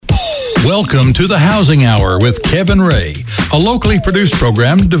Welcome to the Housing Hour with Kevin Ray, a locally produced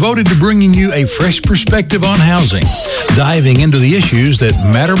program devoted to bringing you a fresh perspective on housing, diving into the issues that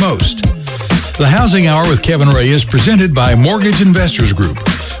matter most. The Housing Hour with Kevin Ray is presented by Mortgage Investors Group.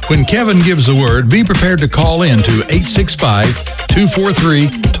 When Kevin gives the word, be prepared to call in to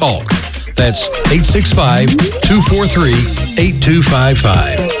 865-243-TALK. That's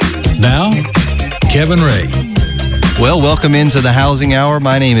 865-243-8255. Now, Kevin Ray. Well, welcome into the Housing Hour.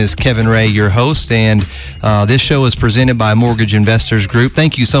 My name is Kevin Ray, your host, and this show is presented by Mortgage Investors Group.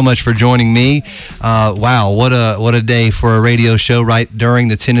 Thank you so much for joining me. Wow, what a day for a radio show right during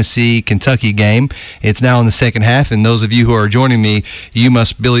the Tennessee-Kentucky game. It's now in the second half, and those of you who are joining me, you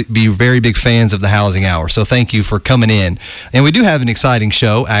must be very big fans of the Housing Hour. So thank you for coming in. And we do have an exciting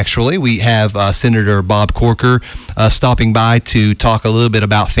show, actually. We have Senator Bob Corker stopping by to talk a little bit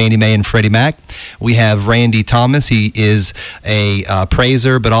about Fannie Mae and Freddie Mac. We have Randy Thomas. He is a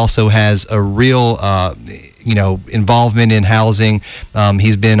praiser, but also has a real involvement in housing.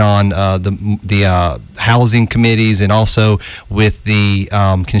 He's been on the housing committees and also with the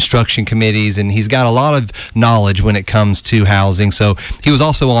construction committees, and he's got a lot of knowledge when it comes to housing. So he was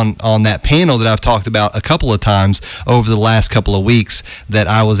also on that panel that I've talked about a couple of times over the last couple of weeks that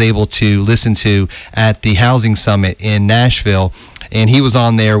I was able to listen to at the Housing Summit in Nashville. And he was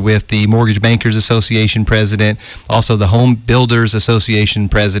on there with the Mortgage Bankers Association president, also the Home Builders Association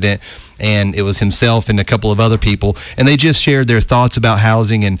president, and it was himself and a couple of other people. And they just shared their thoughts about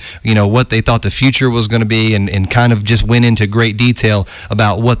housing and, what they thought the future was going to be, and kind of just went into great detail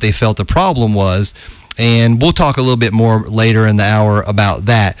about what they felt the problem was. And we'll talk a little bit more later in the hour about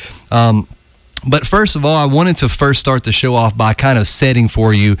that. But first of all, I wanted to first start the show off by kind of setting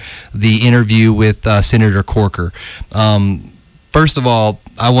for you the interview with Senator Corker. First of all,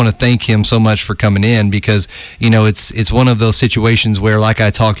 I want to thank him so much for coming in because, it's one of those situations where, like I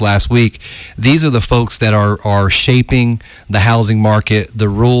talked last week, these are the folks that are shaping the housing market, the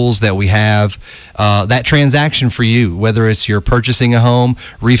rules that we have, that transaction for you, whether it's you're purchasing a home,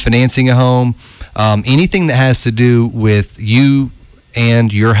 refinancing a home, anything that has to do with you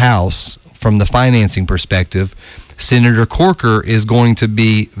and your house from the financing perspective. Senator Corker is going to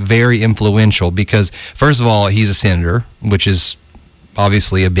be very influential because, first of all, he's a senator, which is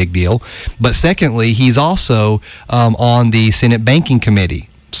obviously a big deal. But secondly, he's also on the Senate Banking Committee.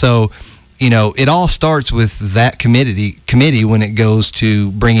 So, it all starts with that committee when it goes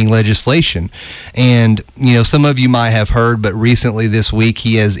to bringing legislation. And, some of you might have heard, but recently this week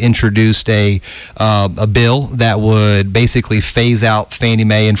he has introduced a bill that would basically phase out Fannie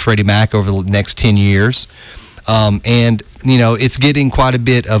Mae and Freddie Mac over the next 10 years. And, it's getting quite a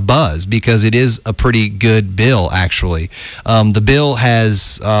bit of buzz because it is a pretty good bill, actually. The bill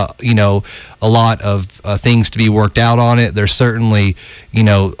has, a lot of things to be worked out on it. There's certainly,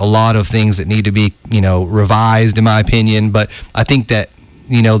 a lot of things that need to be, revised, in my opinion. But I think that,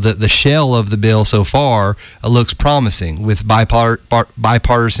 the shell of the bill so far looks promising with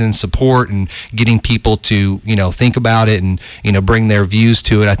bipartisan support and getting people to, think about it and, bring their views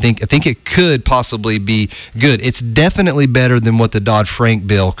to it. I think it could possibly be good. It's definitely better than what the Dodd-Frank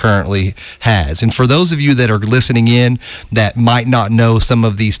bill currently has. And for those of you that are listening in that might not know some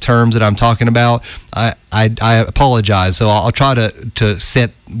of these terms that I'm talking about, I apologize. So I'll try to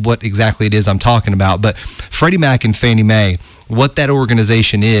set what exactly it is I'm talking about. But Freddie Mac and Fannie Mae, what that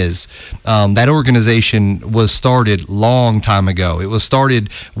organization is, that organization was started long time ago. It was started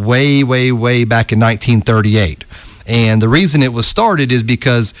way, way, way back in 1938. And the reason it was started is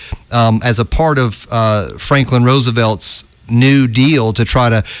because as a part of Franklin Roosevelt's New Deal to try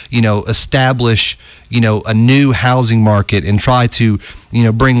to, establish, a new housing market and try to,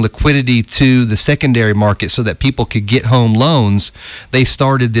 bring liquidity to the secondary market so that people could get home loans, they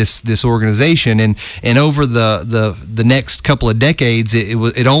started this organization. And over the next couple of decades,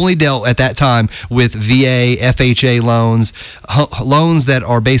 it only dealt at that time with VA, FHA loans, loans that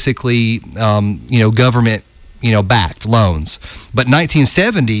are basically, government, backed loans. But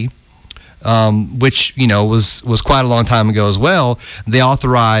 1970, which was quite a long time ago as well, they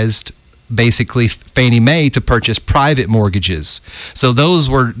authorized basically Fannie Mae to purchase private mortgages. So those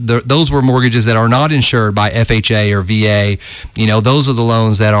were mortgages that are not insured by FHA or VA. Those are the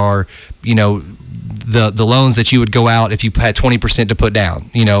loans that are the loans that you would go out if you had 20% to put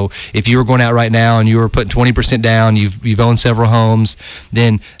down. If you were going out right now and you were putting 20% down, you've owned several homes,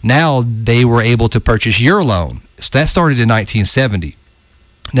 then now they were able to purchase your loan. So that started in 1970.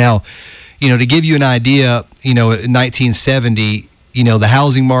 Now, to give you an idea, in 1970, the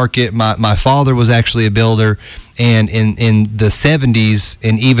housing market, my father was actually a builder, and in the 70s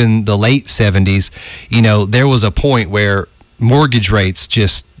and even the late 70s, there was a point where mortgage rates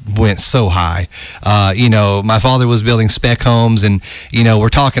just went so high. My father was building spec homes, and we're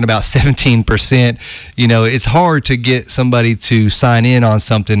talking about 17%. It's hard to get somebody to sign in on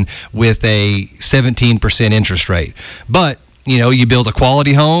something with a 17% interest rate. But you build a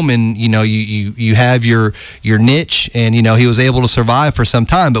quality home, and you have your niche, and he was able to survive for some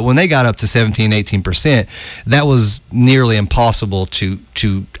time. But when they got up to 17-18%, that was nearly impossible to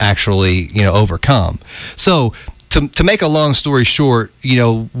actually overcome. So to make a long story short,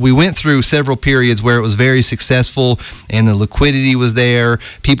 we went through several periods where it was very successful and the liquidity was there.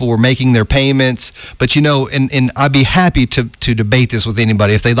 People were making their payments. But, and I'd be happy to debate this with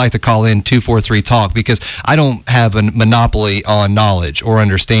anybody if they'd like to call in 243-TALK, because I don't have a monopoly on knowledge or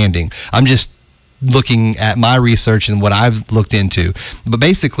understanding. I'm just looking at my research and what I've looked into. But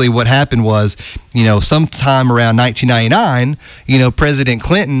basically what happened was, sometime around 1999, President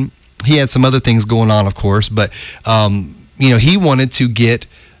Clinton, he had some other things going on, of course, but, he wanted to get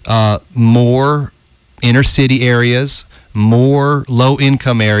more inner city areas, more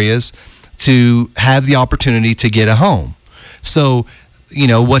low-income areas to have the opportunity to get a home. So,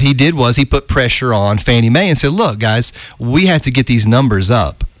 what he did was he put pressure on Fannie Mae and said, look, guys, we have to get these numbers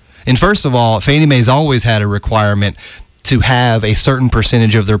up. And first of all, Fannie Mae's always had a requirement to have a certain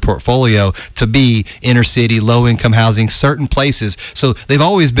percentage of their portfolio to be inner city, low-income housing, certain places. So they've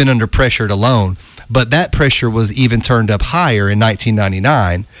always been under pressure to loan. But that pressure was even turned up higher in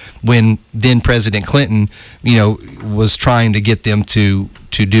 1999 when then President Clinton, was trying to get them to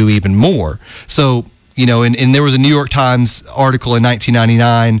do even more. So, and there was a New York Times article in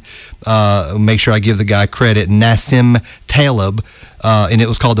 1999, make sure I give the guy credit, Nassim Taleb, and it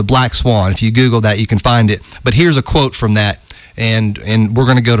was called The Black Swan. If you Google that, you can find it. But here's a quote from that. And we're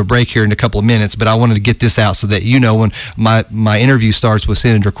going to go to break here in a couple of minutes, but I wanted to get this out so that when my interview starts with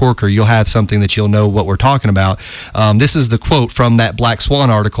Senator Corker, you'll have something that you'll know what we're talking about. This is the quote from that Black Swan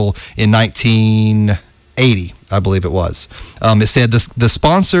article in 1980, I believe it was. It said,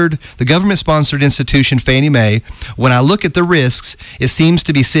 the government-sponsored institution Fannie Mae, when I look at the risks, it seems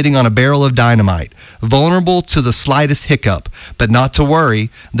to be sitting on a barrel of dynamite, vulnerable to the slightest hiccup. But not to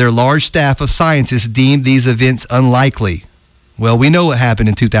worry, their large staff of scientists deemed these events unlikely. Well, we know what happened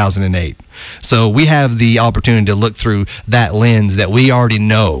in 2008. So we have the opportunity to look through that lens that we already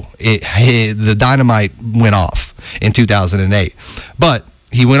know. The dynamite went off in 2008. But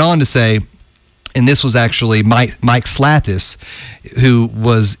he went on to say, and this was actually Mike Slathis, who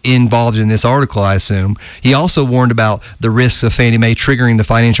was involved in this article, I assume. He also warned about the risks of Fannie Mae triggering the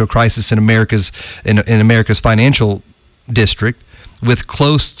financial crisis in America's financial district, with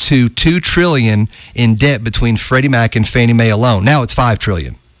close to $2 trillion in debt between Freddie Mac and Fannie Mae alone. Now it's $5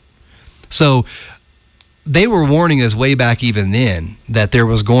 trillion. So they were warning us way back even then that there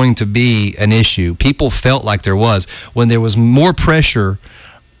was going to be an issue. People felt like there was. When there was more pressure,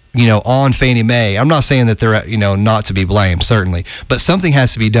 on Fannie Mae, I'm not saying that they're, not to be blamed, certainly, but something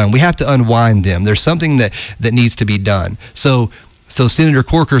has to be done. We have to unwind them. There's something that needs to be done. So Senator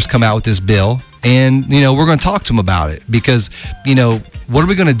Corker's come out with this bill, and, we're going to talk to him about it because, what are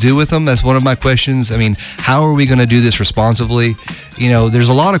we going to do with them? That's one of my questions. I mean, how are we going to do this responsibly? There's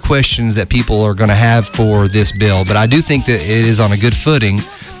a lot of questions that people are going to have for this bill, but I do think that it is on a good footing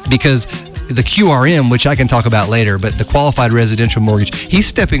because the QRM, which I can talk about later, but the qualified residential mortgage, he's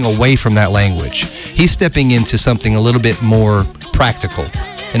stepping away from that language. He's stepping into something a little bit more practical.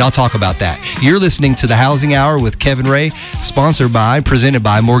 And I'll talk about that. You're listening to The Housing Hour with Kevin Ray, presented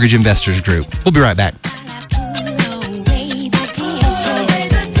by Mortgage Investors Group. We'll be right back.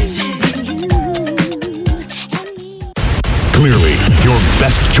 Clearly, your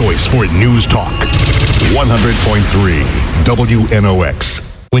best choice for news talk. 100.3 WNOX.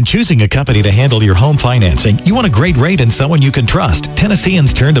 When choosing a company to handle your home financing, you want a great rate and someone you can trust.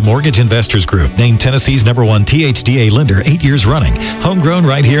 Tennesseans turn to Mortgage Investors Group, named Tennessee's #1 THDA lender 8 years running. Homegrown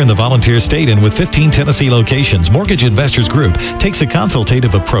right here in the Volunteer State and with 15 Tennessee locations, Mortgage Investors Group takes a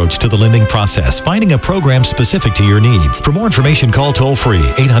consultative approach to the lending process, finding a program specific to your needs. For more information, call toll-free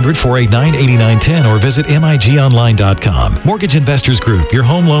 800-489-8910 or visit migonline.com. Mortgage Investors Group, your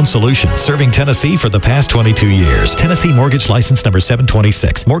home loan solution, serving Tennessee for the past 22 years. Tennessee Mortgage License number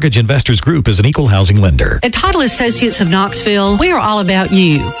 726. Mortgage Investors Group is an equal housing lender. At Title Associates of Knoxville, we are all about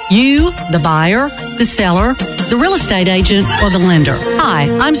you. You, the buyer, the seller, the real estate agent or the lender? Hi,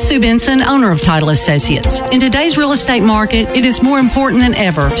 I'm Sue Benson, owner of Title Associates. In today's real estate market, it is more important than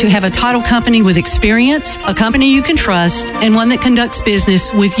ever to have a title company with experience, a company you can trust, and one that conducts business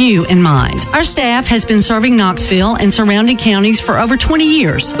with you in mind. Our staff has been serving Knoxville and surrounding counties for over 20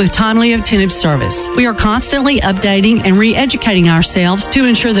 years with timely, attentive service. We are constantly updating and re-educating ourselves to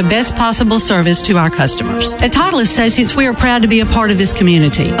ensure the best possible service to our customers. At Title Associates, we are proud to be a part of this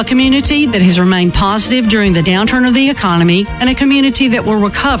community, a community that has remained positive during the downturn of the economy, and a community that will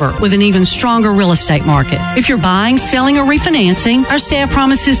recover with an even stronger real estate market. If you're buying, selling, or refinancing, our staff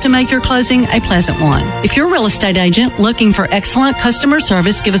promises to make your closing a pleasant one. If you're a real estate agent looking for excellent customer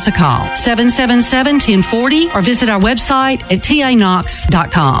service, give us a call, 777-1040, or visit our website at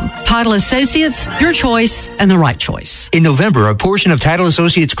tanox.com. Title Associates, your choice and the right choice. In November, a portion of Title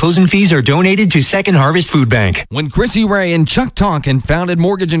Associates closing fees are donated to Second Harvest Food Bank. When Chrissy Ray and Chuck Tonkin founded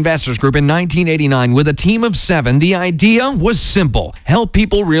Mortgage Investors Group in 1989 with a team of 7, the idea was simple: help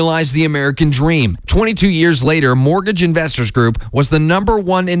people realize the American dream. 22 years later, Mortgage Investors Group was the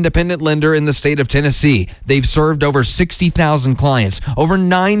 #1 independent lender in the state of Tennessee. They've served over 60,000 clients, over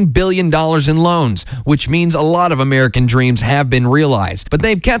 $9 billion in loans, which means a lot of American dreams have been realized. But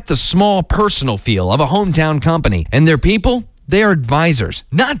they've kept the small personal feel of a hometown company, and their people, they are advisors,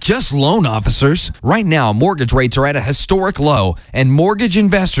 not just loan officers. Right now, mortgage rates are at a historic low, and Mortgage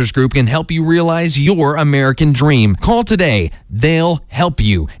Investors Group can help you realize your American dream. Call today. They'll help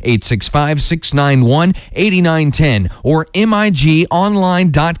you. 865-691-8910 or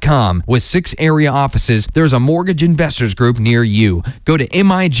migonline.com. With 6 area offices, there's a Mortgage Investors Group near you. Go to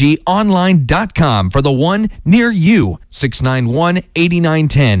migonline.com for the one near you.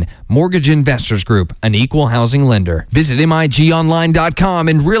 691-8910. Mortgage Investors Group, an equal housing lender. Visit migonline.com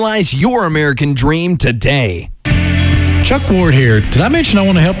and realize your American dream today. Chuck Ward here. Did I mention I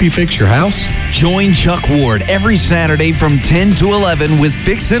want to help you fix your house? Join Chuck Ward every Saturday from 10 to 11 with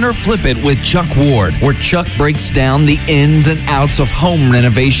Fix It or Flip It with Chuck Ward, where Chuck breaks down the ins and outs of home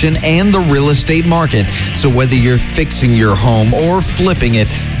renovation and the real estate market. So whether you're fixing your home or flipping it,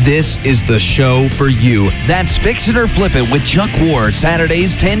 this is the show for you. That's Fix It or Flip It with Chuck Ward,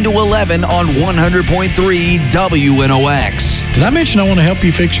 Saturdays 10 to 11 on 100.3 WNOX. Did I mention I want to help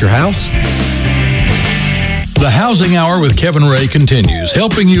you fix your house? The Housing Hour with Kevin Ray continues,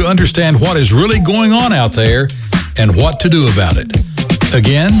 helping you understand what is really going on out there and what to do about it.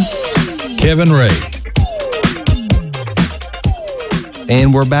 Again, Kevin Ray.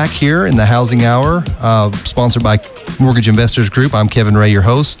 And we're back here in the Housing Hour, sponsored by Mortgage Investors Group. I'm Kevin Ray, your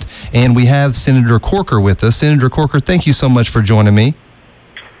host, and we have Senator Corker with us. Senator Corker, thank you so much for joining me.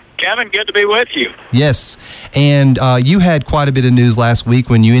 Kevin, good to be with you. Yes, and you had quite a bit of news last week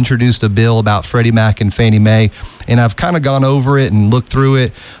when you introduced a bill about Freddie Mac and Fannie Mae, and I've kind of gone over it and looked through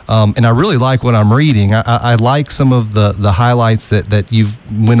it, and I really like what I'm reading. I like some of the highlights that you've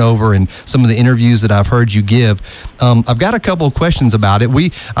went over and some of the interviews that I've heard you give. I've got a couple of questions about it.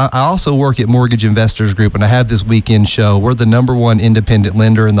 I also work at Mortgage Investors Group, and I have this weekend show. We're the #1 independent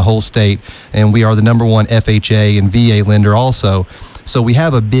lender in the whole state, and we are the #1 FHA and VA lender also. So we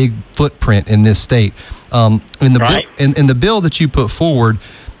have a big footprint in this state. In the bill that you put forward,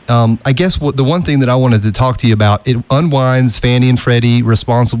 I guess the one thing that I wanted to talk to you about, it unwinds Fannie and Freddie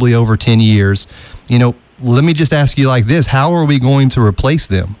responsibly over 10 years. You know, let me just ask you like this: how are we going to replace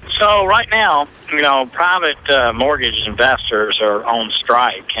them? So right now, private mortgage investors are on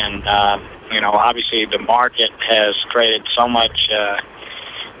strike, and obviously the market has created so much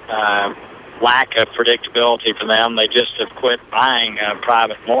lack of predictability for them. They just have quit buying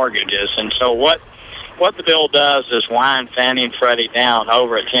private mortgages. And so what the bill does is wind Fannie and Freddie down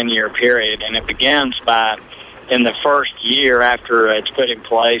over a 10-year period, and it begins by, in the first year after it's put in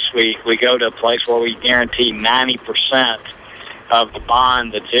place, we go to a place where we guarantee 90% of the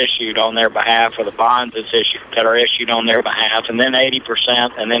bond that's issued on their behalf, or the bonds that are issued on their behalf, and then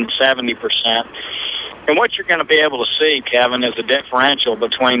 80%, and then 70%. And what you're going to be able to see, Kevin, is the differential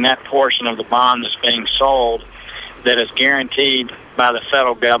between that portion of the bond that's being sold that is guaranteed by the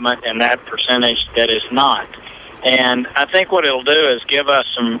federal government and that percentage that is not. And I think what it'll do is give us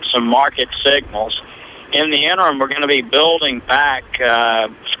some market signals. In the interim, we're going to be building back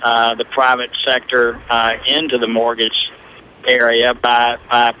the private sector into the mortgage area by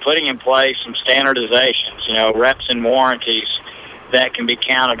putting in place some standardizations, reps and warranties that can be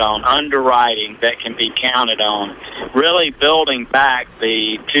counted on, underwriting that can be counted on, really building back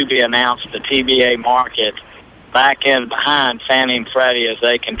the to-be-announced, the TBA market back in behind Fannie and Freddie as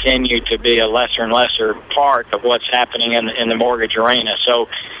they continue to be a lesser and lesser part of what's happening in the mortgage arena. So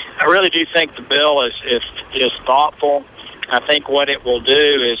I really do think the bill is thoughtful. I think what it will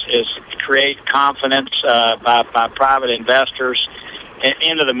do is create confidence by private investors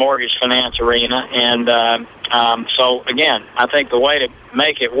into the mortgage finance arena. And so, again, I think the way to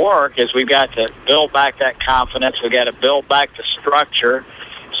make it work is we've got to build back that confidence. We've got to build back the structure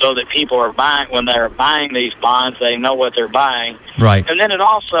so that people are buying, when they're buying these bonds, they know what they're buying. Right. And then it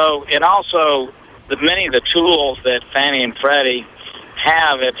also many of the tools that Fannie and Freddie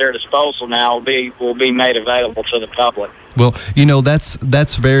have at their disposal now will be made available to the public. Well,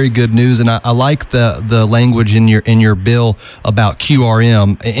 that's very good news, and I like the language in your bill about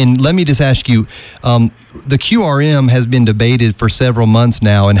QRM. And let me just ask you, the QRM has been debated for several months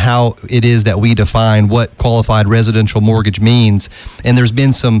now, and how it is that we define what qualified residential mortgage means. And there's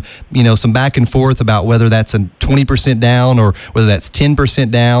been some back and forth about whether that's a 20% down or whether that's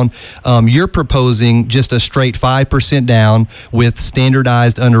 10% down. You're proposing just a straight 5% down with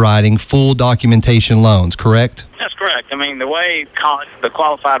standardized underwriting, full documentation loans, correct? That's correct. I mean, the way the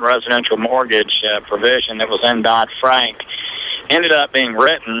qualified residential mortgage provision that was in Dodd-Frank ended up being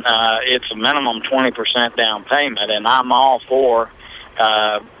written, it's a minimum 20% down payment, and I'm all for,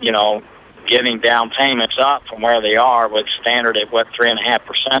 getting down payments up from where they are with standard at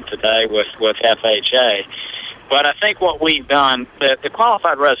 3.5% today with FHA. But I think what we've done, the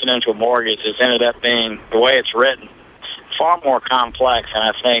qualified residential mortgage has ended up being, the way it's written, far more complex than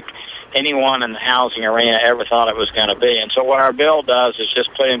I think anyone in the housing arena ever thought it was going to be. And so what our bill does is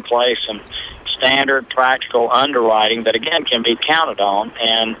just put in place some standard practical underwriting that, again, can be counted on.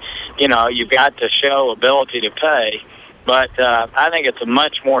 And, you've got to show ability to pay. But I think it's a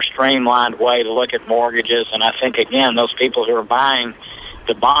much more streamlined way to look at mortgages. And I think, again, those people who are buying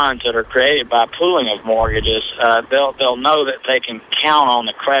the bonds that are created by pooling of mortgages, they'll know that they can count on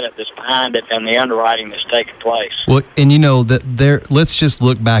the credit that's behind it and the underwriting that's taking place. Well, and let's just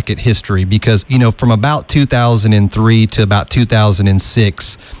look back at history, because from about 2003 to about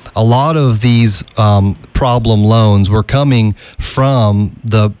 2006, a lot of these problem loans were coming from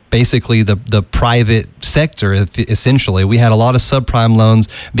basically the private sector. Essentially, we had a lot of subprime loans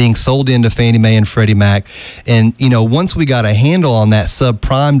being sold into Fannie Mae and Freddie Mac, and once we got a handle on that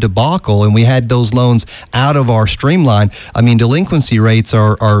subprime debacle and we had those loans out of our streamline, I mean, delinquency rates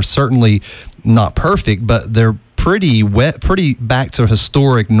are certainly not perfect, but they're pretty back to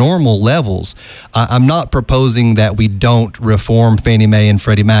historic normal levels. I'm not proposing that we don't reform Fannie Mae and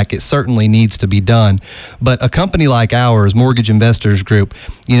Freddie Mac. It certainly needs to be done. But a company like ours, Mortgage Investors Group,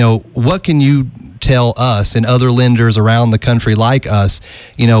 what can you tell us and other lenders around the country like us,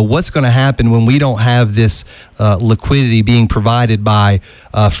 what's going to happen when we don't have this liquidity being provided by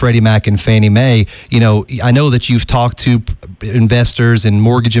Freddie Mac and Fannie Mae? I know that you've talked to investors and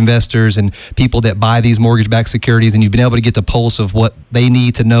mortgage investors and people that buy these mortgage-backed securities, and you've been able to get the pulse of what they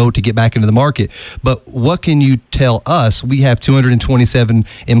need to know to get back into the market. But what can you tell us? We have 227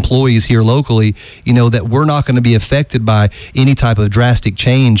 employees here locally, that we're not going to be affected by any type of drastic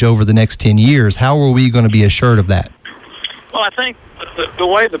change over the next 10 years. How are we going to be assured of that? Well, I think the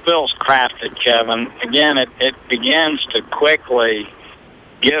way the bill's crafted, Kevin, again, it begins to quickly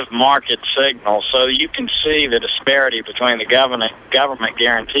give market signals so you can see the disparity between the government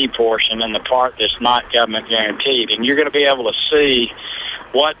guarantee portion and the part that's not government guaranteed. And you're going to be able to see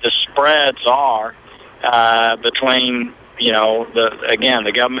what the spreads are between,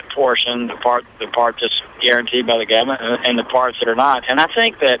 the government portion, the part that's guaranteed by the government, and the parts that are not. And I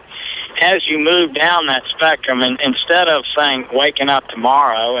think that as you move down that spectrum, and instead of saying waking up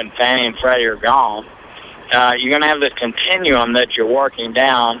tomorrow and Fannie and Freddie are gone, you're going to have this continuum that you're working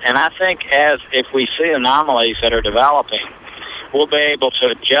down. And I think if we see anomalies that are developing, we'll be able to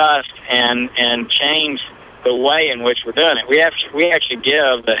adjust and change the way in which we're doing it. We actually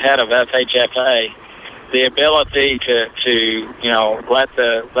give the head of FHFA the ability to let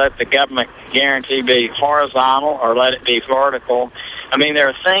the government guarantee be horizontal or let it be vertical. I mean, there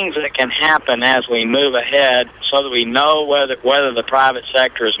are things that can happen as we move ahead so that we know whether the private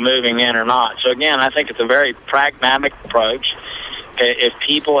sector is moving in or not. So again, I think it's a very pragmatic approach. If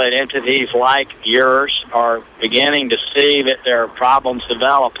people at entities like yours are beginning to see that there are problems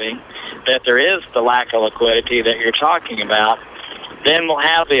developing, that there is the lack of liquidity that you're talking about, then we'll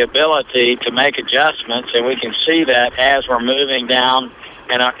have the ability to make adjustments, and we can see that as we're moving down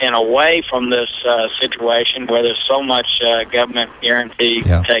and away from this situation where there's so much government guarantee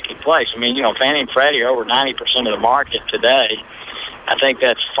taking place. I mean, Fannie and Freddie are over 90% of the market today. I think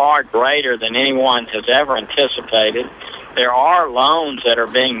that's far greater than anyone has ever anticipated. There are loans that are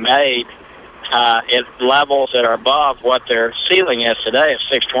being made at levels that are above what their ceiling is today of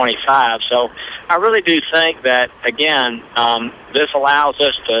 625. So I really do think that, again, this allows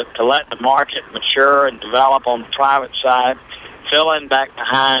us to let the market mature and develop on the private side, fill in back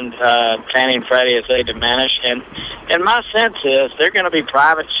behind Fannie and Freddie as they diminish. And my sense is they're going to be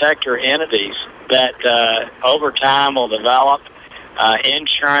private sector entities that over time will develop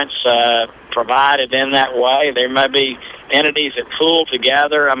insurance provided in that way. There may be entities that pool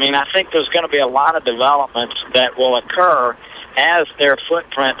together. I mean, I think there's going to be a lot of developments that will occur as their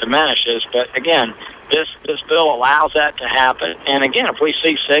footprint diminishes. But again, this bill allows that to happen. And again, if we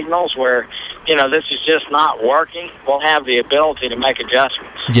see signals where, this is just not working, we'll have the ability to make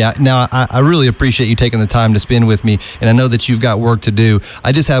adjustments. Yeah, now I really appreciate you taking the time to spend with me, and I know that you've got work to do.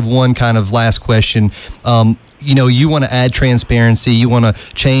 I just have one kind of last question. You want to add transparency, you want to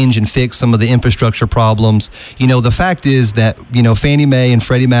change and fix some of the infrastructure problems. The fact is that, Fannie Mae and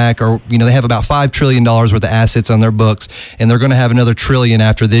Freddie Mac are, they have about $5 trillion worth of assets on their books, and they're going to have another $1 trillion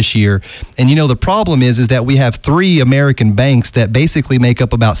after this year. And, the problem is that we have 3 American banks that basically make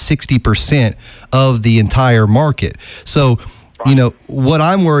up about 60% of the entire market. So, what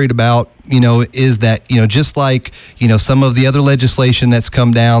I'm worried about, is that, just like, some of the other legislation that's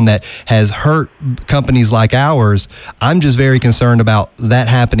come down that has hurt companies like ours, I'm just very concerned about that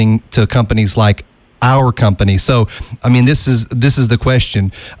happening to companies like our company. So, this is the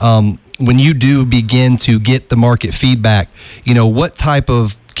question. When you do begin to get the market feedback, what type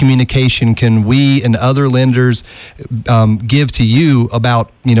of communication can we and other lenders give to you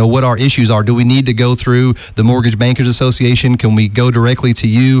about, what our issues are? Do we need to go through the Mortgage Bankers Association? Can we go directly to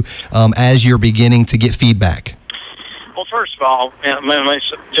you as you're beginning to get feedback? Well, first of all,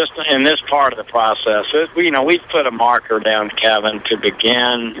 just in this part of the process, we've put a marker down, Kevin, to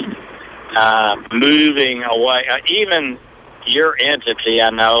begin moving away. Even your entity, I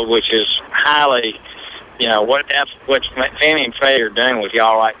know, which is highly, what Fannie and Freddie are doing with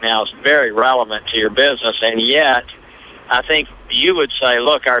y'all right now is very relevant to your business, and yet I think you would say,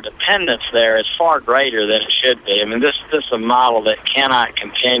 look, our dependence there is far greater than it should be. This is a model that cannot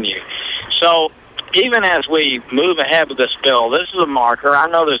continue. So even as we move ahead with this bill, this is a marker. I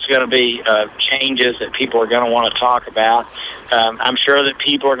know there's going to be changes that people are going to want to talk about. I'm sure that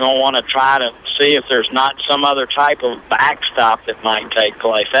people are going to want to try to see if there's not some other type of backstop that might take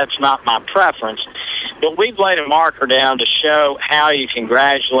place. That's not my preference. But we've laid a marker down to show how you can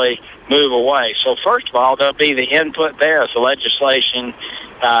gradually move away. So first of all, there'll be the input there as the legislation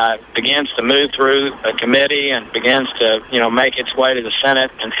begins to move through a committee and begins to, make its way to the Senate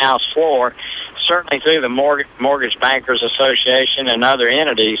and House floor, certainly through the Mortgage Bankers Association and other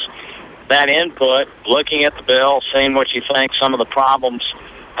entities. That input, looking at the bill, seeing what you think some of the problems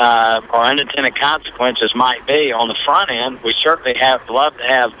or unintended consequences might be on the front end, we certainly love to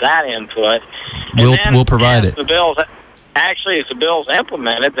have that input. We'll provide it. As the bill's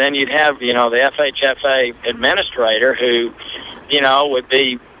implemented, then you'd have, the FHFA administrator who,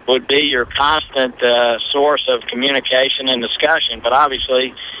 would be your constant source of communication and discussion. But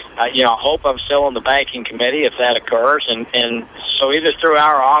obviously, I hope I'm still on the banking committee if that occurs. And so either through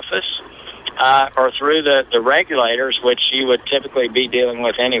our office or through the regulators, which you would typically be dealing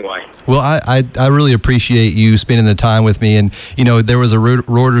with anyway. Well, I really appreciate you spending the time with me. And, there was a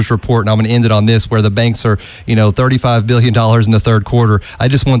Reuters report, and I'm going to end it on this, where the banks are, $35 billion in the third quarter. I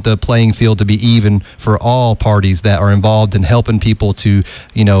just want the playing field to be even for all parties that are involved in helping people to,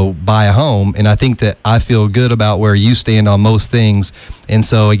 buy a home. And I think that I feel good about where you stand on most things. And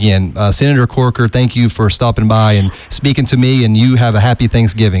so, again, Senator Corker, thank you for stopping by and speaking to me, and you have a happy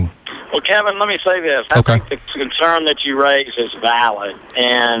Thanksgiving. Well, Kevin, let me say this. Okay. I think the concern that you raise is valid.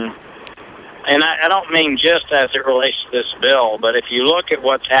 And I don't mean just as it relates to this bill, but if you look at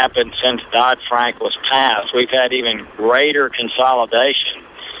what's happened since Dodd-Frank was passed, we've had even greater consolidation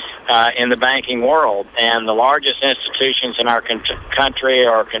in the banking world. And the largest institutions in our country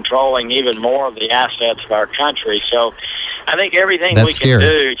are controlling even more of the assets of our country. So I think everything That's we scary.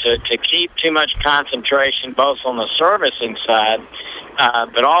 can do to keep too much concentration both on the servicing side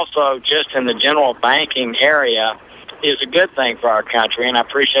but also just in the general banking area is a good thing for our country. And I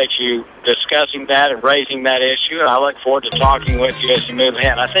appreciate you discussing that and raising that issue. And I look forward to talking with you as you move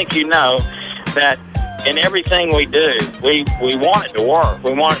ahead. I think you know that in everything we do, we want it to work.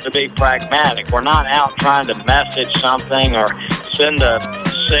 We want it to be pragmatic. We're not out trying to message something or send a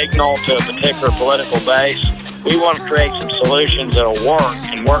signal to a particular political base. We want to create some solutions that will work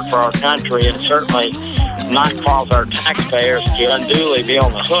and work for our country, and certainly not cause our taxpayers to unduly be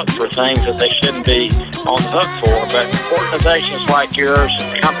on the hook for things that they shouldn't be on the hook for. But organizations like yours,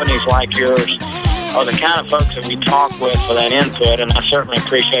 companies like yours, are the kind of folks that we talk with for that input, and I certainly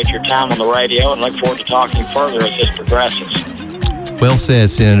appreciate your time on the radio and look forward to talking further as this progresses. Well said,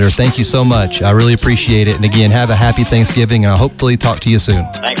 Senator. Thank you so much. I really appreciate it. And again, have a happy Thanksgiving, and I'll hopefully talk to you soon.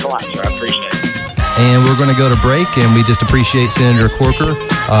 Thanks a lot, sir. I appreciate it. And we're going to go to break, and we just appreciate Senator Corker.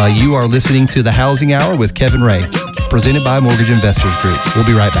 You are listening to the Housing Hour with Kevin Ray, presented by Mortgage Investors Group. We'll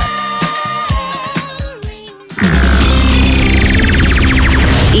be right back.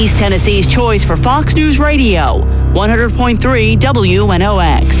 East Tennessee's choice for Fox News Radio, 100.3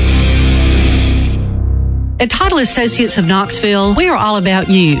 WNOX. At Title Associates of Knoxville, we are all about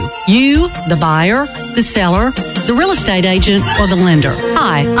you. You, the buyer, the seller, the real estate agent, or the lender.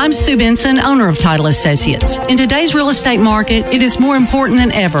 Hi, I'm Sue Benson, owner of Title Associates. In today's real estate market, it is more important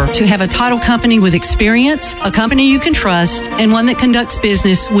than ever to have a title company with experience, a company you can trust, and one that conducts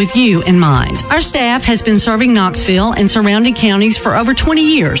business with you in mind. Our staff has been serving Knoxville and surrounding counties for over 20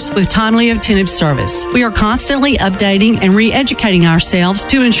 years with timely, attentive service. We are constantly updating and re-educating ourselves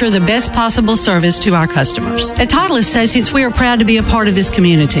to ensure the best possible service to our customers. At Title Associates, we are proud to be a part of this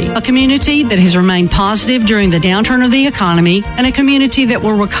community, a community that has remained positive during the downturn of the economy, and a community that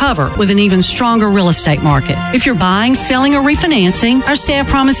will recover with an even stronger real estate market. If you're buying, selling, or refinancing, our staff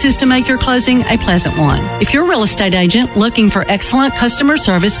promises to make your closing a pleasant one. If you're a real estate agent looking for excellent customer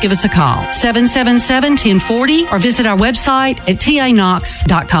service, give us a call, 777-1040, or visit our website at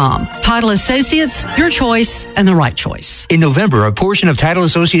tanox.com. Title Associates, your choice and the right choice. In November, a portion of Title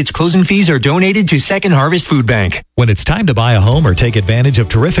Associates closing fees are donated to Second Harvest Food Bank. When it's time to buy a home or take advantage of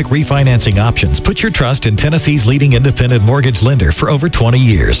terrific refinancing options, put your trust in Tennessee's leading independent mortgage lender for over 20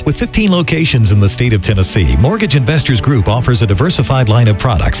 years. With 15 locations in the state of Tennessee, Mortgage Investors Group offers a diversified line of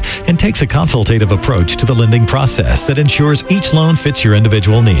products and takes a consultative approach to the lending process that ensures each loan fits your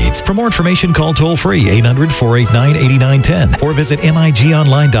individual needs. For more information, call toll-free 800-489-8910 or visit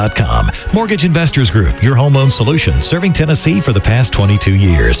migonline.com. Mortgage Investors Group, your home loan solution, serving Tennessee for the past 22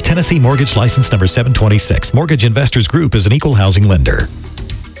 years. Tennessee Mortgage License number 726. Mortgage Investors Group is an equal housing lender.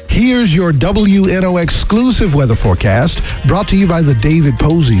 Here's your WNO exclusive weather forecast, brought to you by the David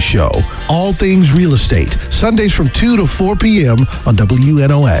Posey Show. All things real estate, Sundays from 2 to 4 p.m. on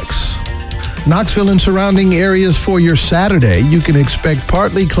WNOX. Knoxville and surrounding areas for your Saturday. You can expect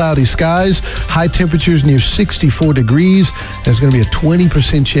partly cloudy skies, high temperatures near 64 degrees. There's going to be a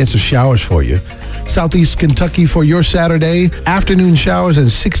 20% chance of showers for you. Southeast Kentucky for your Saturday, afternoon showers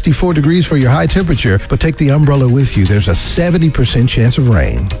and 64 degrees for your high temperature, but take the umbrella with you. There's a 70% chance of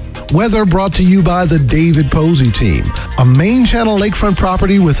rain. Weather brought to you by the David Posey Team, a main channel lakefront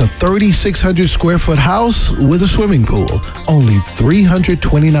property with a 3,600 square foot house with a swimming pool. Only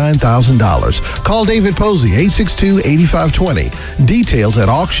 $329,000. Call David Posey, 862-8520. Details at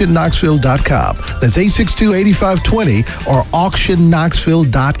auctionknoxville.com. That's 862-8520 or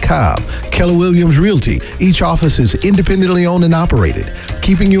auctionknoxville.com. Keller Williams Realty. Each office is independently owned and operated.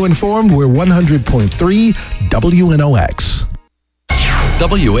 Keeping you informed, we're 100.3 WNOX.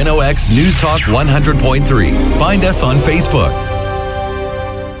 WNOX News Talk 100.3. Find us on Facebook.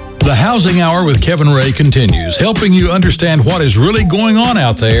 The Housing Hour with Kevin Ray continues, helping you understand what is really going on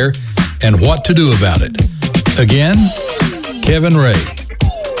out there and what to do about it. Again, Kevin Ray.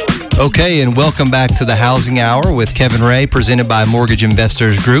 Okay, and welcome back to the Housing Hour with Kevin Ray, presented by Mortgage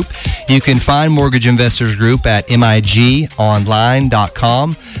Investors Group. You can find Mortgage Investors Group at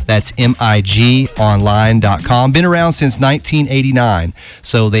migonline.com. That's migonline.com. Been around since 1989,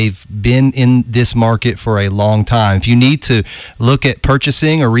 so they've been in this market for a long time. If you need to look at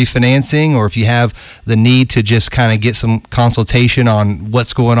purchasing or refinancing, or if you have the need to just kind of get some consultation on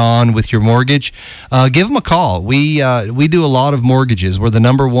what's going on with your mortgage, give them a call. We do a lot of mortgages. We're the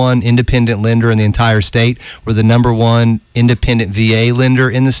number one independent lender in the entire state. We're the number one independent VA lender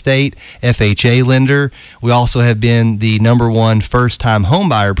in the state, FHA lender. We also have been the number one first-time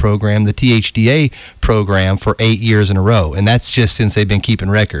homebuyer program, the THDA program, for 8 years in a row. And that's just since they've been keeping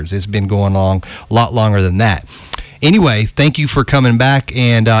records. It's been going on a lot longer than that. Anyway, thank you for coming back.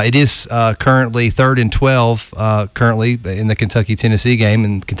 And it is currently 3rd and 12 currently in the Kentucky-Tennessee game,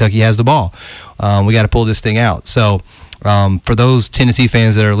 and Kentucky has the ball. We got to pull this thing out. So for those Tennessee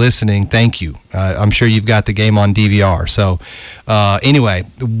fans that are listening, thank you. I'm sure you've got the game on DVR. So anyway,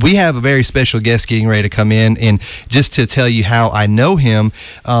 we have a very special guest getting ready to come in. And just to tell you how I know him,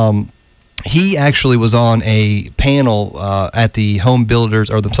 he actually was on a panel at the Home Builders,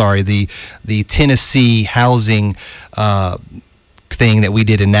 or the Tennessee Housing thing that we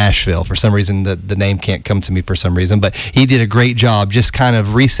did in Nashville. For some reason, the name can't come to me for some reason, but he did a great job just kind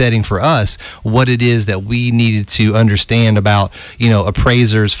of resetting for us what it is that we needed to understand about,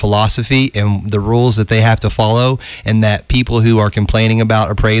 appraisers' philosophy and the rules that they have to follow, and that people who are complaining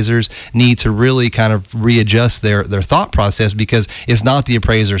about appraisers need to really kind of readjust their thought process, because it's not the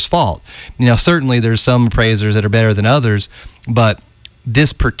appraiser's fault. Certainly there's some appraisers that are better than others, but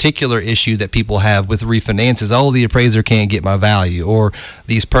this particular issue that people have with refinances, the appraiser can't get my value, or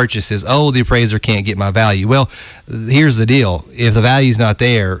these purchases, the appraiser can't get my value. Well, here's the deal. If the value's not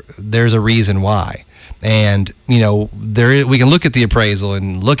there, there's a reason why. And, we can look at the appraisal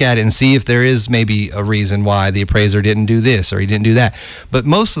and look at it and see if there is maybe a reason why the appraiser didn't do this or he didn't do that. But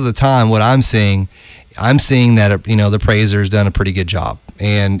most of the time, what I'm seeing that, the appraiser's done a pretty good job.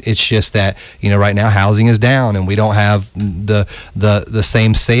 And it's just that, right now housing is down and we don't have the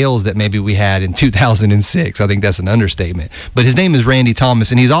same sales that maybe we had in 2006. I think that's an understatement. But his name is Randy Thomas,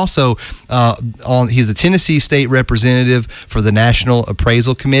 and he's also he's the Tennessee State Representative for the National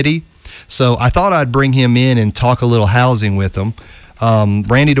Appraisal Committee. So I thought I'd bring him in and talk a little housing with him.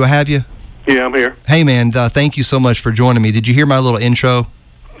 Randy, do I have you? Yeah, I'm here. Hey, man, thank you so much for joining me. Did you hear my little intro?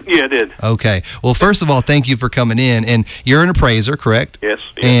 Yeah, I did. Okay. Well, first of all, thank you for coming in. And you're an appraiser, correct? Yes.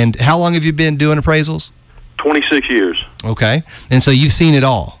 And how long have you been doing appraisals? 26 years. Okay. And so you've seen it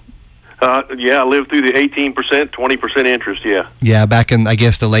all? Yeah, I lived through the 18%, 20% interest, yeah. Yeah, back in, I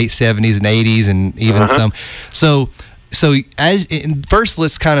guess, the late 70s and 80s and even some. So first,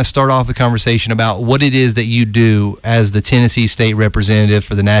 let's kind of start off the conversation about what it is that you do as the Tennessee State Representative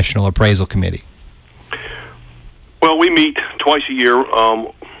for the National Appraisal Committee. Well, we meet twice a year,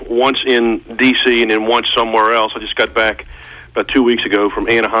 once in D.C. and then once somewhere else. I just got back about 2 weeks ago from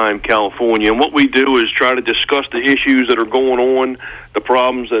Anaheim, California. And what we do is try to discuss the issues that are going on, the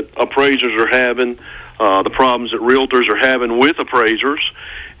problems that appraisers are having, the problems that realtors are having with appraisers,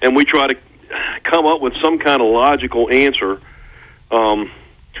 and we try to come up with some kind of logical answer.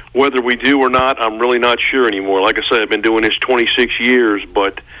 Whether we do or not, I'm really not sure anymore. Like I said, I've been doing this 26 years,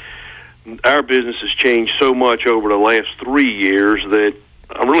 but our business has changed so much over the last 3 years that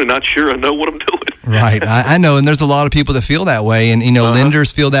I'm really not sure I know what I'm doing. Right. I know, and there's a lot of people that feel that way, and,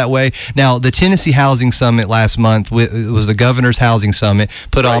 lenders feel that way. Now, the Tennessee Housing Summit last month was the Governor's Housing Summit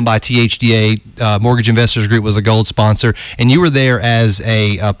put on by THDA. Mortgage Investors Group was a gold sponsor, and you were there as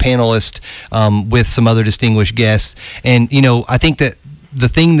a panelist with some other distinguished guests. And, I think that the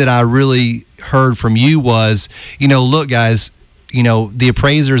thing that I really heard from you was, look, guys, the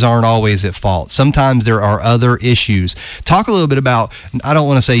appraisers aren't always at fault. Sometimes there are other issues. Talk a little bit about, I don't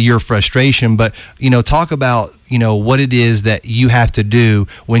want to say your frustration, but, talk about, what it is that you have to do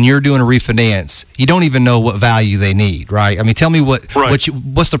when you're doing a refinance. You don't even know what value they need, right? I mean, tell me what's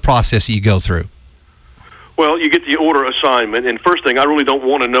the process that you go through? Well, you get the order assignment, and first thing, I really don't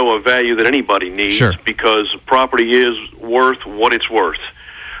want to know a value that anybody needs because property is worth what it's worth.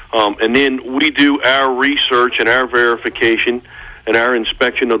 And then we do our research and our verification and our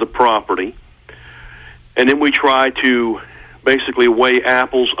inspection of the property. And then we try to basically weigh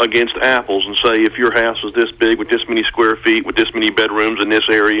apples against apples and say, if your house is this big with this many square feet, with this many bedrooms in this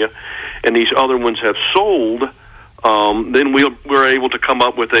area, and these other ones have sold, then we're able to come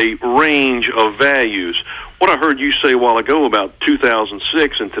up with a range of values. What I heard you say a while ago about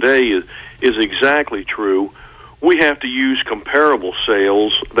 2006 and today is exactly true. We have to use comparable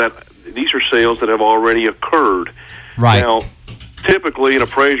sales. These are sales that have already occurred. Right. Now, typically, an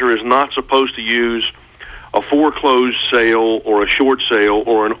appraiser is not supposed to use a foreclosed sale or a short sale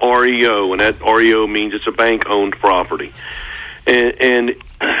or an REO, and that REO means it's a bank-owned property. And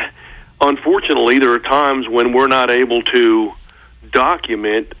unfortunately, there are times when we're not able to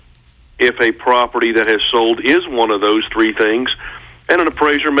document if a property that has sold is one of those three things, and an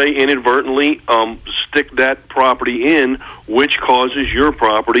appraiser may inadvertently stick that property in, which causes your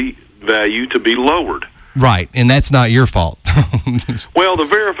property value to be lowered. Right, and that's not your fault. Well, the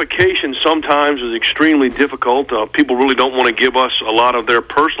verification sometimes is extremely difficult. People really don't want to give us a lot of their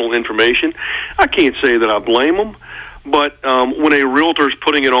personal information. I can't say that I blame them, but when a realtor's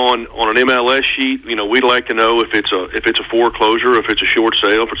putting it on an MLS sheet, we'd like to know if it's a foreclosure, if it's a short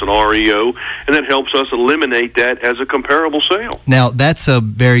sale, if it's an REO, and that helps us eliminate that as a comparable sale. Now, that's a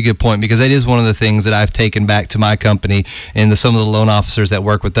very good point, because that is one of the things that I've taken back to my company and some of the loan officers that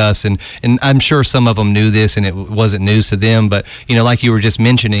work with us, and I'm sure some of them knew this and it wasn't news to them, but like you were just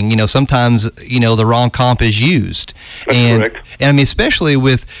mentioning, sometimes the wrong comp is used. That's correct. And I mean, especially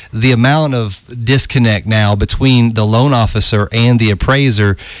with the amount of disconnect now between the loan officer and the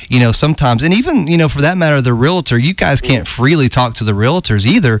appraiser, sometimes, and even, for that matter, the realtor, you guys can't freely talk to the realtors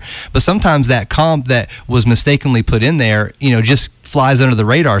either, but sometimes that comp that was mistakenly put in there, just flies under the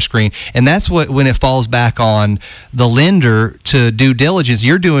radar screen. And that's when it falls back on the lender to due diligence.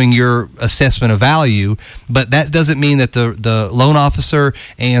 You're doing your assessment of value, but that doesn't mean that the loan officer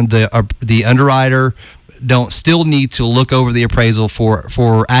and the underwriter don't still need to look over the appraisal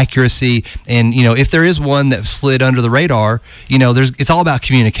for accuracy. And, if there is one that slid under the radar, it's all about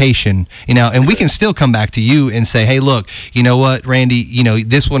communication, and we can still come back to you and say, hey, look, you know what, Randy,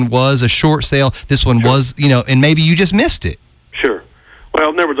 this one was a short sale. This one was, and maybe you just missed it. Sure. Well,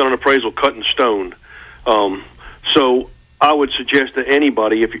 I've never done an appraisal cut in stone. So I would suggest to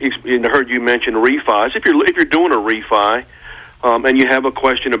anybody, if I heard you mention refis, if you're doing a refi, and you have a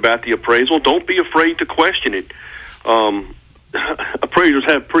question about the appraisal, don't be afraid to question it. Appraisers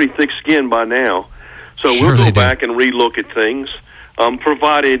have pretty thick skin by now, so we'll go back and relook at things,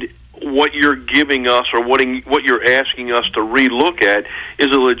 provided what you're giving us or what you're asking us to relook at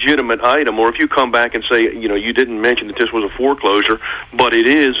is a legitimate item. Or if you come back and say, you didn't mention that this was a foreclosure, but it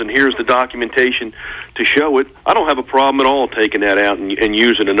is, and here's the documentation to show it, I don't have a problem at all taking that out and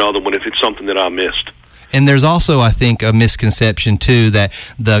using another one if it's something that I missed. And there's also, I think, a misconception, too, that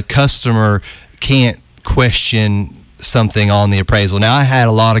the customer can't question something on the appraisal. Now, I had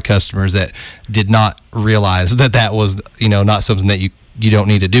a lot of customers that did not realize that was, not something that you don't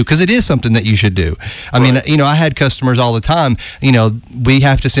need to do, because it is something that you should do. I mean, I had customers all the time, we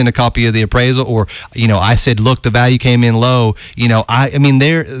have to send a copy of the appraisal, or, I said, look, the value came in low. In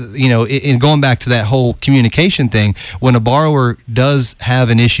going back to that whole communication thing, when a borrower does have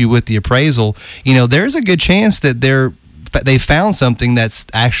an issue with the appraisal, there's a good chance that they found something that's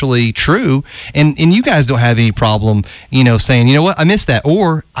actually true, and you guys don't have any problem, saying, you know what, I missed that,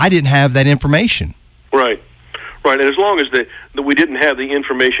 or I didn't have that information. Right. Right, and as long as that we didn't have the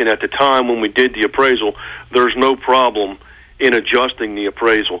information at the time when we did the appraisal, there's no problem in adjusting the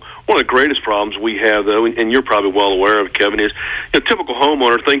appraisal. One of the greatest problems we have, though, and you're probably well aware of, Kevin, is a typical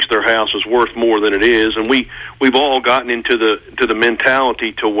homeowner thinks their house is worth more than it is, and we've all gotten into the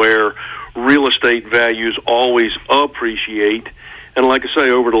mentality to where real estate values always appreciate, and like I say,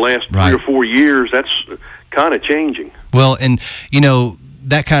 over the last 3 or 4 years, that's kind of changing. Well, and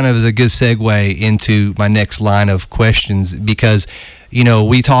that kind of is a good segue into my next line of questions, because,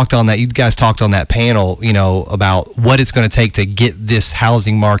 we talked on that, you guys talked on that panel, about what it's going to take to get this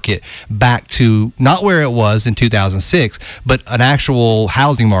housing market back to not where it was in 2006, but an actual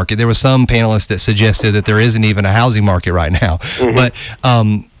housing market. There was some panelists that suggested that there isn't even a housing market right now. Mm-hmm. But,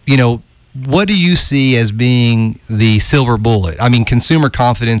 what do you see as being the silver bullet? I mean, consumer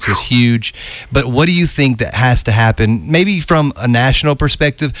confidence is huge, but what do you think that has to happen? Maybe from a national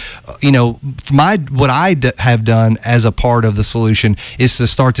perspective, what I have done as a part of the solution is to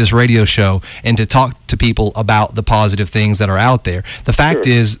start this radio show and to talk to people about the positive things that are out there. The fact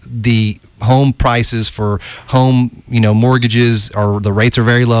is, the home prices for home, mortgages, the rates are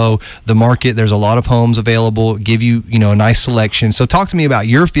very low. The market, there's a lot of homes available, give you, a nice selection. So talk to me about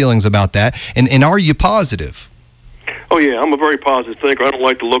your feelings about that, and are you positive? Oh, yeah, I'm a very positive thinker. I don't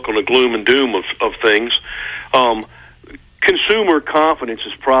like to look on the gloom and doom of things. Consumer confidence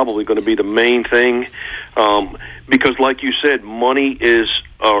is probably going to be the main thing, because like you said,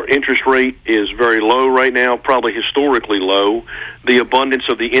 our interest rate is very low right now, probably historically low. The abundance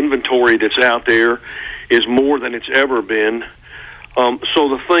of the inventory that's out there is more than it's ever been. So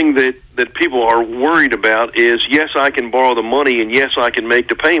the thing that people are worried about is, yes, I can borrow the money, and yes, I can make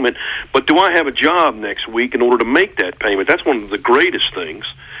the payment, but do I have a job next week in order to make that payment? That's one of the greatest things.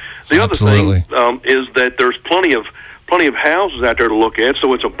 The other thing is that there's plenty of houses out there to look at,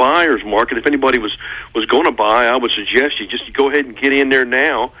 so it's a buyer's market. If anybody was going to buy, I would suggest you just go ahead and get in there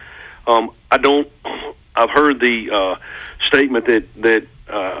now. I've heard the statement that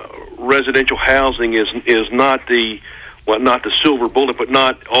residential housing is not the silver bullet, but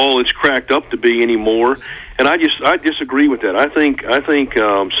not all it's cracked up to be anymore. And I disagree with that. I think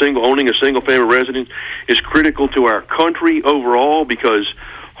owning a single family residence is critical to our country overall, because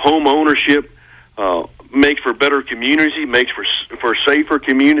home ownership makes for better communities, makes for safer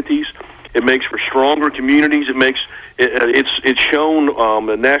communities, it makes for stronger communities. It's shown,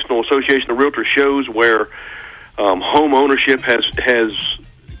 the National Association of Realtors shows where home ownership has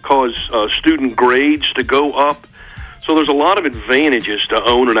caused student grades to go up. So there's a lot of advantages to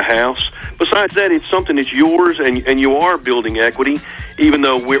owning a house. Besides that, it's something that's yours, and you are building equity, even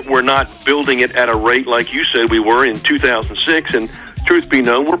though we're not building it at a rate like you said we were in 2006. And truth be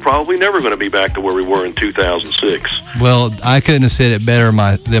known, we're probably never going to be back to where we were in 2006. Well, I couldn't have said it better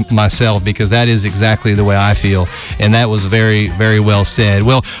myself, because that is exactly the way I feel, and that was very, very well said.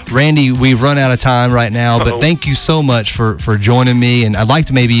 Well, Randy, we've run out of time right now, but thank you so much for joining me, and I'd like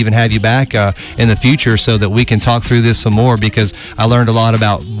to maybe even have you back in the future so that we can talk through this some more, because I learned a lot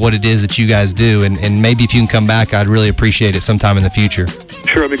about what it is that you guys do, and maybe if you can come back, I'd really appreciate it sometime in the future.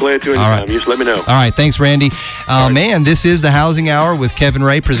 Sure, I'll be glad to anytime. Just let me know. All right, thanks, Randy. Man, this is the Housing Hour with Kevin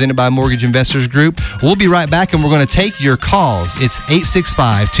Ray, presented by Mortgage Investors Group. We'll be right back, and we're going to take your calls. It's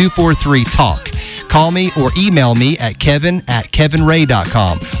 865-243-TALK. Call me or email me at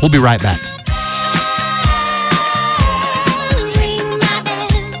kevin@kevinray.com. We'll be right back.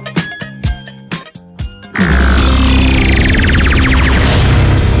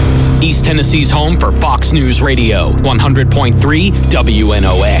 East Tennessee's home for Fox News Radio, 100.3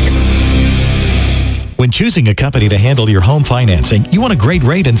 WNOX. When choosing a company to handle your home financing, you want a great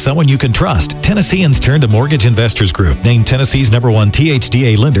rate and someone you can trust. Tennesseans turn to Mortgage Investors Group, named Tennessee's #1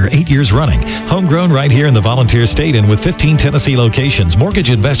 THDA lender 8 years running. Homegrown right here in the Volunteer State and with 15 Tennessee locations, Mortgage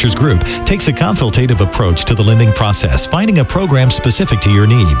Investors Group takes a consultative approach to the lending process, finding a program specific to your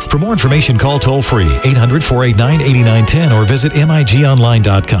needs. For more information, call toll-free 800-489-8910 or visit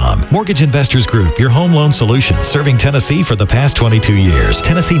migonline.com. Mortgage Investors Group, your home loan solution, serving Tennessee for the past 22 years.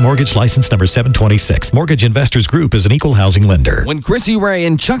 Tennessee Mortgage License number 726. Mortgage Investors Group is an equal housing lender. When Chrissy Ray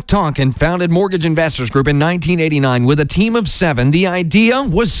and Chuck Tonkin founded Mortgage Investors Group in 1989 with a team of 7, the idea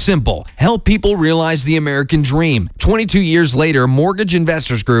was simple: help people realize the American dream. 22 years later, Mortgage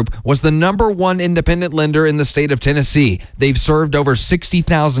Investors Group was the #1 independent lender in the state of Tennessee. They've served over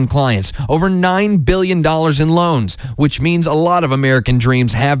 60,000 clients, over $9 billion in loans, which means a lot of American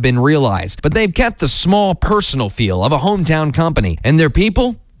dreams have been realized. But they've kept the small personal feel of a hometown company, and their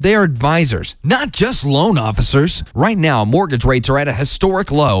people, they are advisors, not just loan officers. Right now, mortgage rates are at a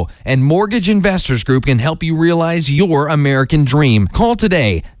historic low, and Mortgage Investors Group can help you realize your American dream. Call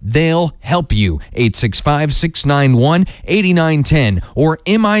today. They'll help you. 865-691-8910 or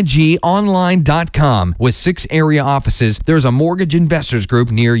migonline.com. With 6 area offices, there's a Mortgage Investors Group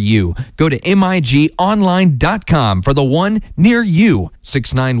near you. Go to migonline.com for the one near you.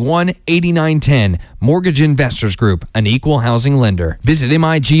 691-8910. Mortgage Investors Group, an equal housing lender. Visit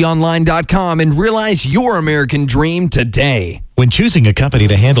migonline.com and realize your American dream today. When choosing a company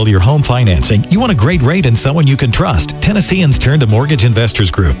to handle your home financing, you want a great rate and someone you can trust. Tennesseans turn to Mortgage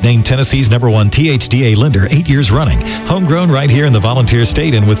Investors Group, named Tennessee's #1 THDA lender 8 years running. Homegrown right here in the Volunteer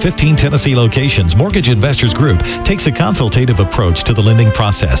State and with 15 Tennessee locations, Mortgage Investors Group takes a consultative approach to the lending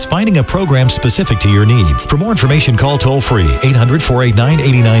process, finding a program specific to your needs. For more information, call toll-free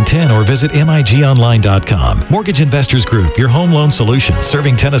 800-489-8910 or visit migonline.com. Mortgage Investors Group, your home loan solution,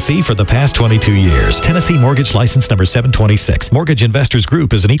 serving Tennessee for the past 22 years. Tennessee Mortgage License number 726. Mortgage Investors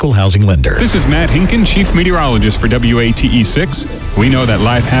Group is an equal housing lender. This is Matt Hinken, Chief Meteorologist for WATE6. We know that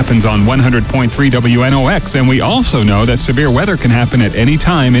life happens on 100.3 WNOX, and we also know that severe weather can happen at any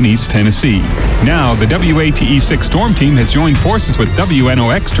time in East Tennessee. Now, the WATE6 Storm Team has joined forces with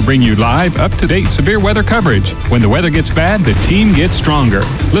WNOX to bring you live, up-to-date severe weather coverage. When the weather gets bad, the team gets stronger.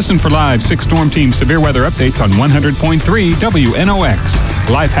 Listen for live 6 Storm Team severe weather updates on 100.3 WNOX.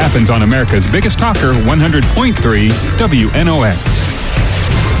 Life happens on America's biggest talker, 100.3 WNOX.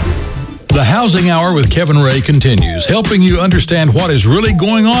 The Housing Hour with Kevin Ray continues, helping you understand what is really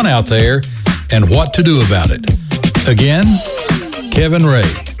going on out there and what to do about it. Again, Kevin Ray.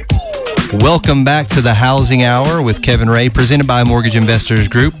 Welcome back to the Housing Hour with Kevin Ray, presented by Mortgage Investors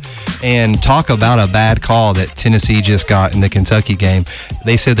Group. And talk about a bad call that Tennessee just got in the Kentucky game.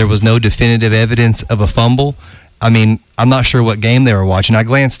 They said there was no definitive evidence of a fumble. I mean, I'm not sure what game they were watching. I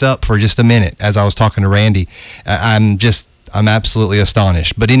glanced up for just a minute as I was talking to Randy. I'm absolutely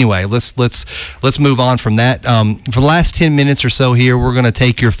astonished. But anyway, let's move on from that. For the last 10 minutes or so here, we're going to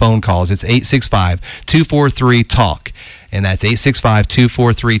take your phone calls. It's 865-243-TALK. And that's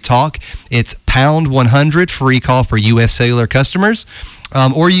 865-243-TALK. It's pound 100, free call for U.S. Cellular customers.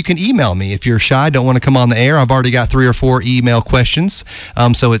 Or you can email me if you're shy, don't want to come on the air. I've already got 3 or 4 email questions.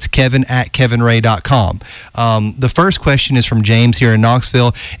 So it's kevin@kevinray.com. The first question is from James here in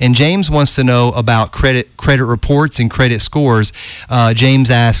Knoxville. And James wants to know about credit reports and credit scores. James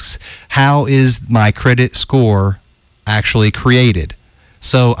asks, how is my credit score actually created?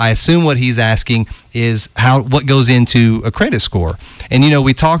 So I assume what he's asking is what goes into a credit score. And,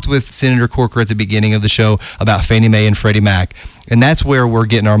 we talked with Senator Corker at the beginning of the show about Fannie Mae and Freddie Mac, and that's where we're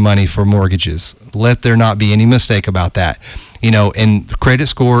getting our money for mortgages. Let there not be any mistake about that. And credit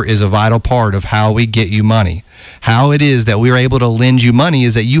score is a vital part of how we get you money. how it is that we're able to lend you money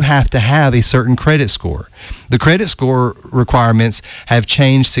is that you have to have a certain credit score. The credit score requirements have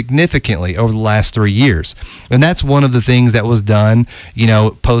changed significantly over the last 3 years. And that's one of the things that was done,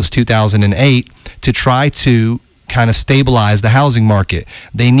 post 2008 to try to kind of stabilize the housing market.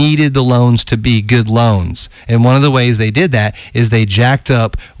 They needed the loans to be good loans. And one of the ways they did that is they jacked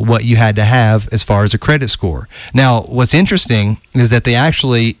up what you had to have as far as a credit score. Now, what's interesting is that they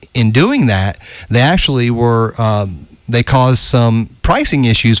actually, in doing that, they caused some pricing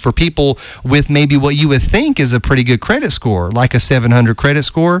issues for people with maybe what you would think is a pretty good credit score, like a 700 credit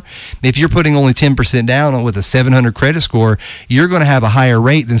score. If you're putting only 10% down with a 700 credit score, you're going to have a higher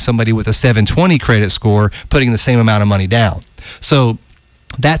rate than somebody with a 720 credit score putting the same amount of money down. So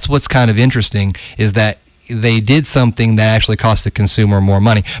that's what's kind of interesting, is that they did something that actually cost the consumer more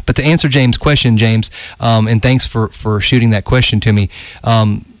money. But to answer James' question, James, and thanks for shooting that question to me,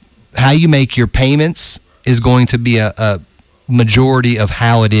 how you make your payments is going to be a majority of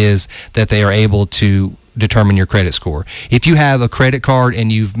how it is that they are able to determine your credit score. If you have a credit card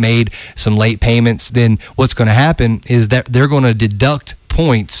and you've made some late payments, then what's going to happen is that they're going to deduct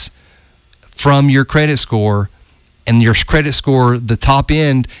points from your credit score, and your credit score, the top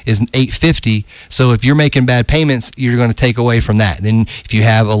end is 850. So if you're making bad payments, you're going to take away from that. Then if you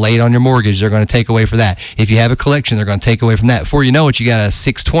have a late on your mortgage, they're going to take away from that. If you have a collection, they're going to take away from that. Before you know it, you got a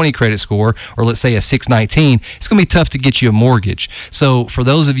 620 credit score, or let's say a 619. It's going to be tough to get you a mortgage. So for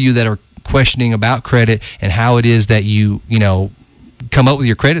those of you that are questioning about credit and how it is that you come up with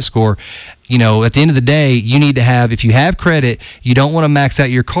your credit score, at the end of the day, you need to have, if you have credit, you don't want to max out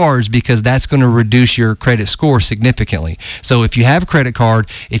your cards, because that's going to reduce your credit score significantly. So if you have a credit card,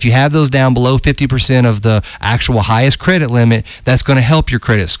 if you have those down below 50% of the actual highest credit limit, that's going to help your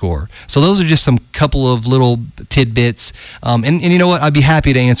credit score. So those are just some couple of little tidbits. And you know what? I'd be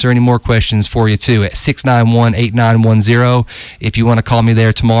happy to answer any more questions for you too at 691-8910. If you want to call me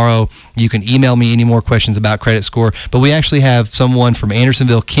there tomorrow, you can email me any more questions about credit score. But we actually have someone from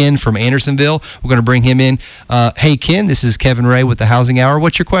Andersonville, Ken from Andersonville. We're going to bring him in. Hey, Ken, this is Kevin Ray with the Housing Hour.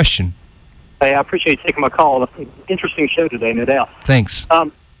 What's your question? Hey, I appreciate you taking my call. Interesting show today, no doubt. Thanks. I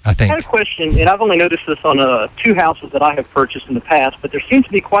had a question, and I've only noticed this on 2 houses that I have purchased in the past, but there seems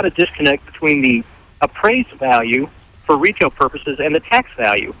to be quite a disconnect between the appraised value for retail purposes and the tax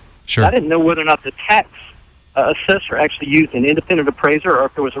value. Sure. I didn't know whether or not the tax assessor actually used an independent appraiser, or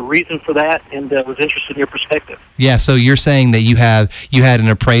if there was a reason for that, and was interested in your perspective. Yeah, so you're saying that you had an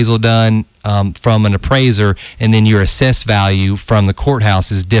appraisal done from an appraiser, and then your assessed value from the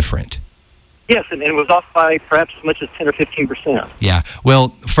courthouse is different. Yes, and it was off by perhaps as much as 10 or 15%. Yeah. Well,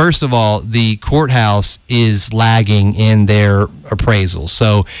 first of all, the courthouse is lagging in their appraisal.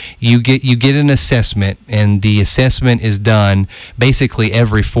 So you get an assessment, and the assessment is done basically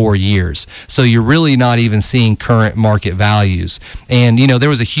every 4 years. So you're really not even seeing current market values. And there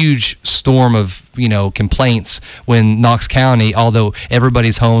was a huge storm of complaints when Knox County, although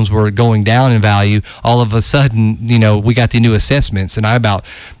everybody's homes were going down in value, all of a sudden, we got the new assessments, and I about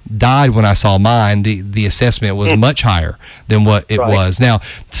died when I saw mine. The assessment was much higher than what it was. Now,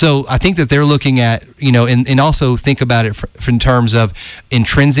 so I think that they're looking at, and also think about it in terms of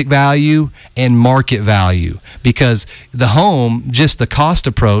intrinsic value and market value, because the home, just the cost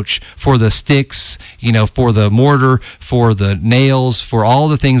approach for the sticks, for the mortar, for the nails, for all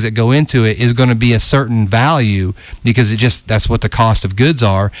the things that go into it, is going to be a certain value, because that's what the cost of goods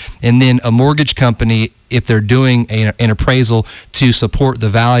are. And then a mortgage company, if they're doing an appraisal to support the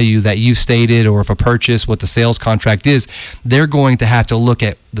value that you stated, or if a purchase, what the sales contract is, they're going to have to look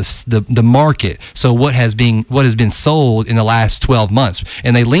at the market. So what has been sold in the last 12 months,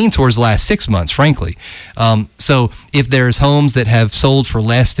 and they lean towards the last 6 months, frankly. So if there's homes that have sold for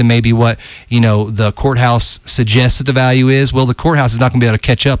less than maybe what the courthouse suggests that the value is, well, the courthouse is not going to be able to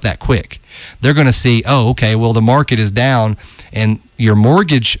catch up that quick. They're going to see, okay, well, the market is down, and your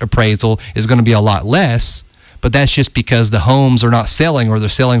mortgage appraisal is going to be a lot less, but that's just because the homes are not selling, or they're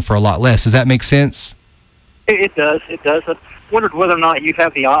selling for a lot less. Does that make sense? It does. I wondered whether or not you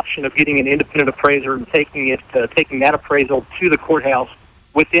have the option of getting an independent appraiser and taking that appraisal to the courthouse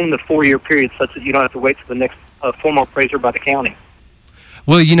within the 4-year period, such that you don't have to wait for the next formal appraiser by the county.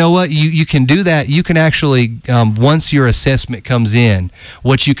 Well, you know what? You can do that. You can actually, once your assessment comes in,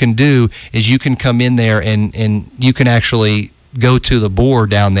 what you can do is you can come in there and you can actually go to the board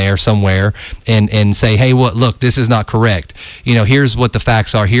down there somewhere and say, hey, look, this is not correct. Here's what the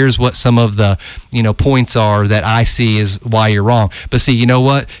facts are. Here's what some of the, points are that I see is why you're wrong. But see, you know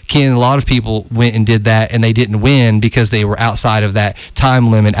what, Ken, a lot of people went and did that and they didn't win because they were outside of that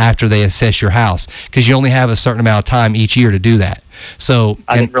time limit after they assess your house, because you only have a certain amount of time each year to do that. So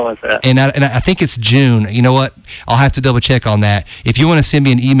I didn't realize that. And I think it's June. You know what? I'll have to double check on that. If you want to send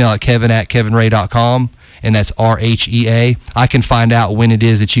me an email at kevin@kevinray.com, and that's RHEA, I can find out when it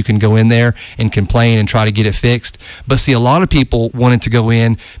is that you can go in there and complain and try to get it fixed. But see, a lot of people wanted to go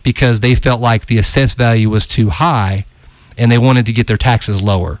in because they felt like the assessed value was too high and they wanted to get their taxes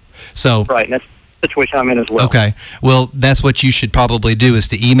lower. So right, that's the situation I'm in as well. Okay. Well, that's what you should probably do, is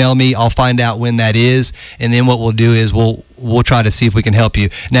to email me. I'll find out when that is, and then what we'll do is we'll try to see if we can help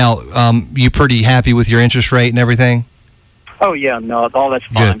you. Now, you pretty happy with your interest rate and everything? Oh, yeah. No, all that's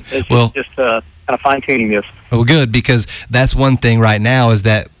fine. Good. It's just kind of fine-tuning this. Well, good, because that's one thing right now is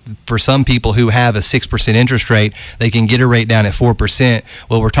that for some people who have a 6% interest rate, they can get a rate down at 4%.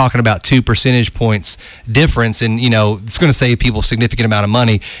 Well, we're talking about 2 percentage points difference, and it's going to save people a significant amount of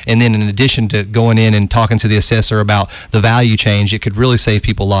money. And then in addition to going in and talking to the assessor about the value change, it could really save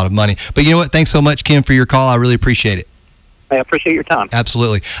people a lot of money. But you know what? Thanks so much, Kim, for your call. I really appreciate it. I appreciate your time.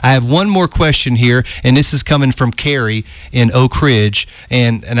 Absolutely. I have one more question here, and this is coming from Carrie in Oak Ridge,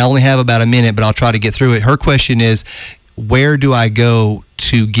 and I only have about a minute, but I'll try to get through it. Her question is, where do I go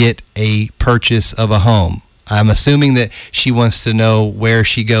to get a purchase of a home? I'm assuming that she wants to know where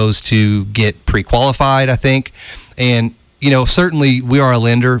she goes to get pre-qualified, I think. And, certainly we are a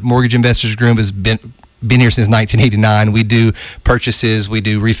lender. Mortgage Investors Group has been here since 1989. We do purchases, we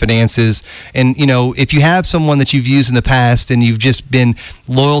do refinances. And, if you have someone that you've used in the past and you've just been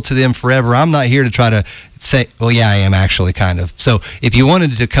loyal to them forever, I'm not here to try to say, well, yeah, I am actually kind of. So if you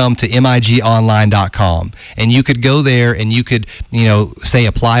wanted to come to migonline.com and you could go there and you could, say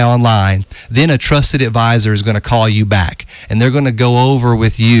apply online, then a trusted advisor is going to call you back and they're going to go over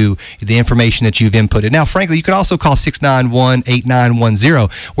with you the information that you've inputted. Now, frankly, you could also call 691-8910.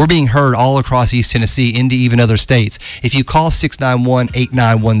 We're being heard all across East Tennessee into even other states. If you call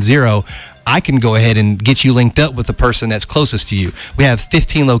 691-8910, I can go ahead and get you linked up with the person that's closest to you. We have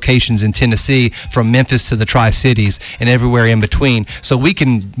 15 locations in Tennessee, from Memphis to the Tri-Cities and everywhere in between, so we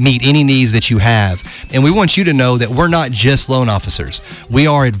can meet any needs that you have. And we want you to know that we're not just loan officers. We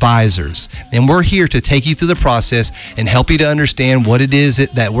are advisors, and we're here to take you through the process and help you to understand what it is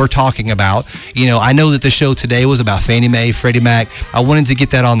that we're talking about. I know that the show today was about Fannie Mae, Freddie Mac. I wanted to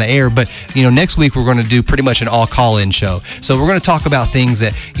get that on the air, but next week we're going to do pretty much an all call-in show. So we're going to talk about things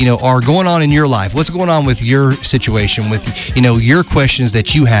that are going on in your life. What's going on with your situation, with your questions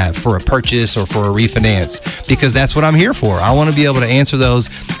that you have for a purchase or for a refinance, because that's what I'm here for. I want to be able to answer those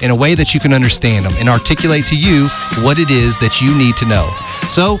in a way that you can understand them and articulate to you what it is that you need to know.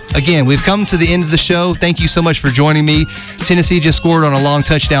 So again, we've come to the end of the show. Thank you so much for joining me. Tennessee just scored on a long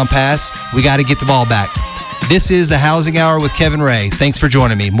touchdown pass. We got to get the ball back. This is the Housing Hour with Kevin Ray. Thanks for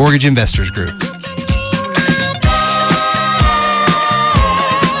joining me. Mortgage Investors Group.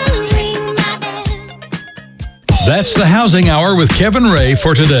 That's the Housing Hour with Kevin Ray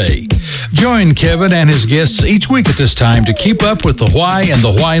for today. Join Kevin and his guests each week at this time to keep up with the why and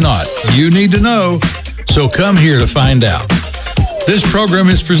the why not. You need to know, so come here to find out. This program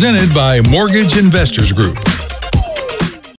is presented by Mortgage Investors Group.